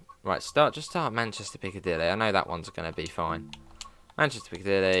 Timetable. Right. Just start Manchester Piccadilly. I know that one's gonna be fine. Manchester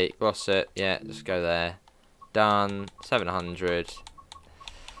Piccadilly. Glossop. Yeah. Just go there. Done. 700.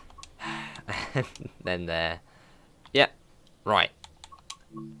 Then there. Yep. Right.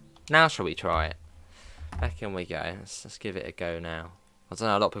 Now shall we try it? Back in we go. Let's give it a go now. I don't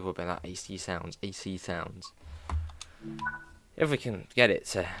know, a lot of people have been like, AC sounds, AC sounds. If we can get it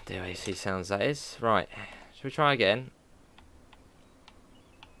to do AC sounds, that is. Right. Shall we try again?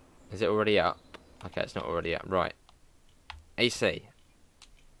 Is it already up? Okay, it's not already up. Right. AC.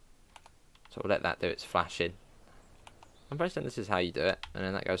 So we'll let that do its flashing. I'm pretty certain this is how you do it. And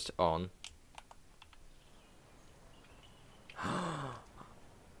then that goes to on.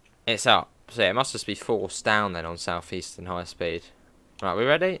 It's up. So yeah, it must just be forced down then on Southeastern High Speed. Right, we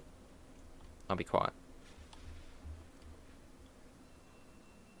ready? I'll be quiet.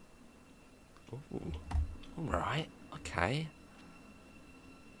 Ooh. Alright, okay.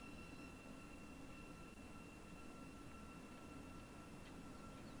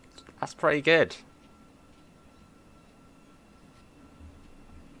 That's pretty good.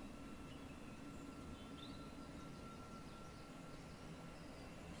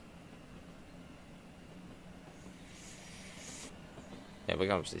 Yeah,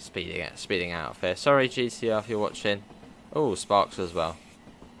 we're obviously speeding out of here. Sorry, GTR, if you're watching. Oh, sparks as well.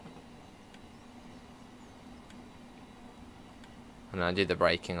 And I do the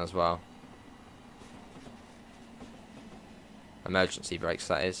braking as well. Emergency brakes,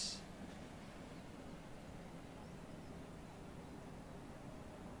 that is.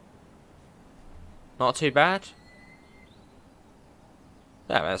 Not too bad.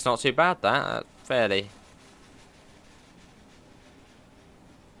 Yeah, that's not too bad, that. Fairly.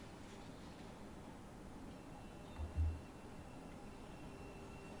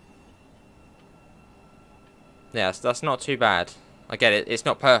 Yeah, that's not too bad. I get it. It's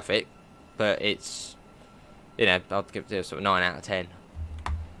not perfect, but it's, you know, I'll give it sort of 9 out of 10.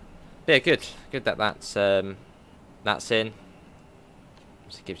 But yeah, good. Good that that's in.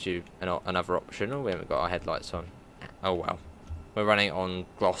 It gives you another option. Oh, we haven't got our headlights on. Oh well. We're running on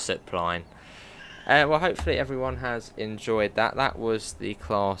Glossop line. Well, hopefully everyone has enjoyed that. That was the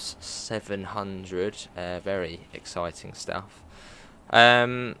Class 700. Very exciting stuff.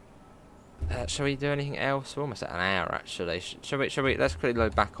 Shall we do anything else? We're almost at an hour, actually. Shall we? Let's quickly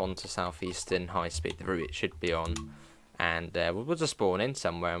load back onto Southeastern High Speed, the route it should be on, and we'll just spawn in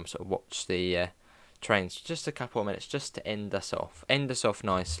somewhere and sort of watch the trains for just a couple of minutes, just to end us off. End us off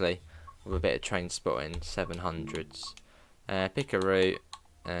nicely with a bit of train spotting. 700s. Pick a route.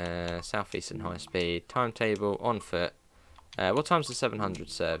 Southeastern High Speed. Timetable on foot. What time's the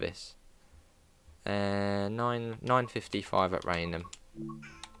 700 service? 9:55 at Rainham.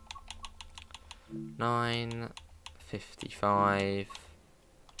 9:55.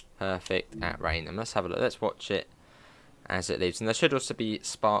 Perfect at Rainham. Let's have a look. Let's watch it as it leaves. And there should also be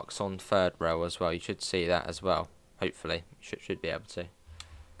sparks on third row as well. You should see that as well. Hopefully, you should be able to.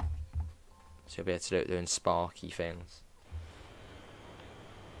 So you'll be able to do it doing sparky things.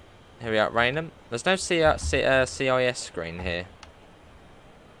 Here we are at Rainham. There's no CIS screen here,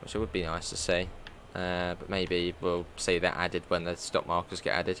 which it would be nice to see. But maybe we'll see that added when the stop markers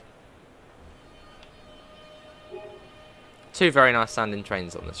get added. Two very nice sounding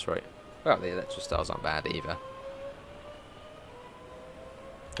trains on this route. Well, the Electrostars aren't bad either.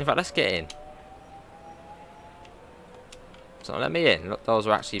 In fact, let's get in. So let me in. Look, those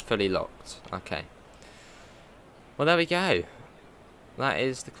are actually fully locked. Okay. Well, there we go. That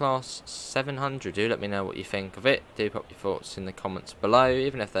is the Class 700. Do let me know what you think of it. Do pop your thoughts in the comments below.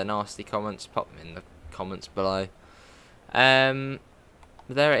 Even if they're nasty comments, pop them in the comments below. There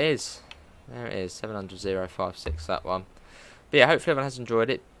it is. There it is. 700,056, that one. But yeah, hopefully everyone has enjoyed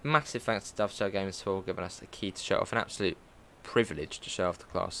it. Massive thanks to Dovetail Games for giving us the key to show off. An absolute privilege to show off the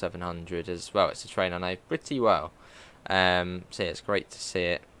Class 700 as well. It's a train I know pretty well. So yeah, it's great to see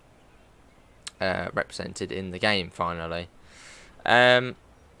it represented in the game finally. There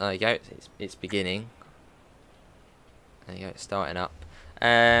you go. It's beginning. There you go. It's starting up.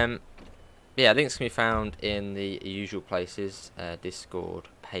 Yeah, links can be found in the usual places: Discord,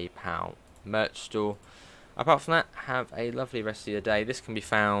 PayPal, merch store. Apart from that, have a lovely rest of your day. This can be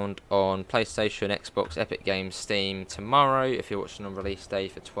found on PlayStation, Xbox, Epic Games, Steam tomorrow if you're watching on release day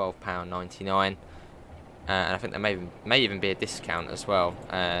for £12.99. And I think there may even be a discount as well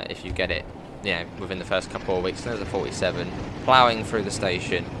if you get it, you know, within the first couple of weeks. There's a 47 ploughing through the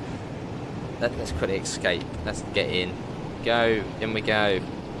station. Let's quickly escape. Let's get in. Go, in we go.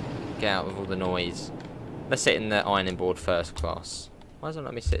 Get out with all the noise. Let's sit in the ironing board first class. Why doesn't it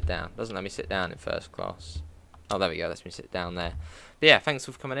let me sit down? Doesn't let me sit down in first class. Oh, there we go. Lets me sit down there. But yeah, thanks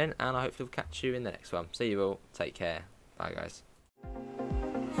for coming in, and I hope we'll catch you in the next one. See you all. Take care. Bye, guys.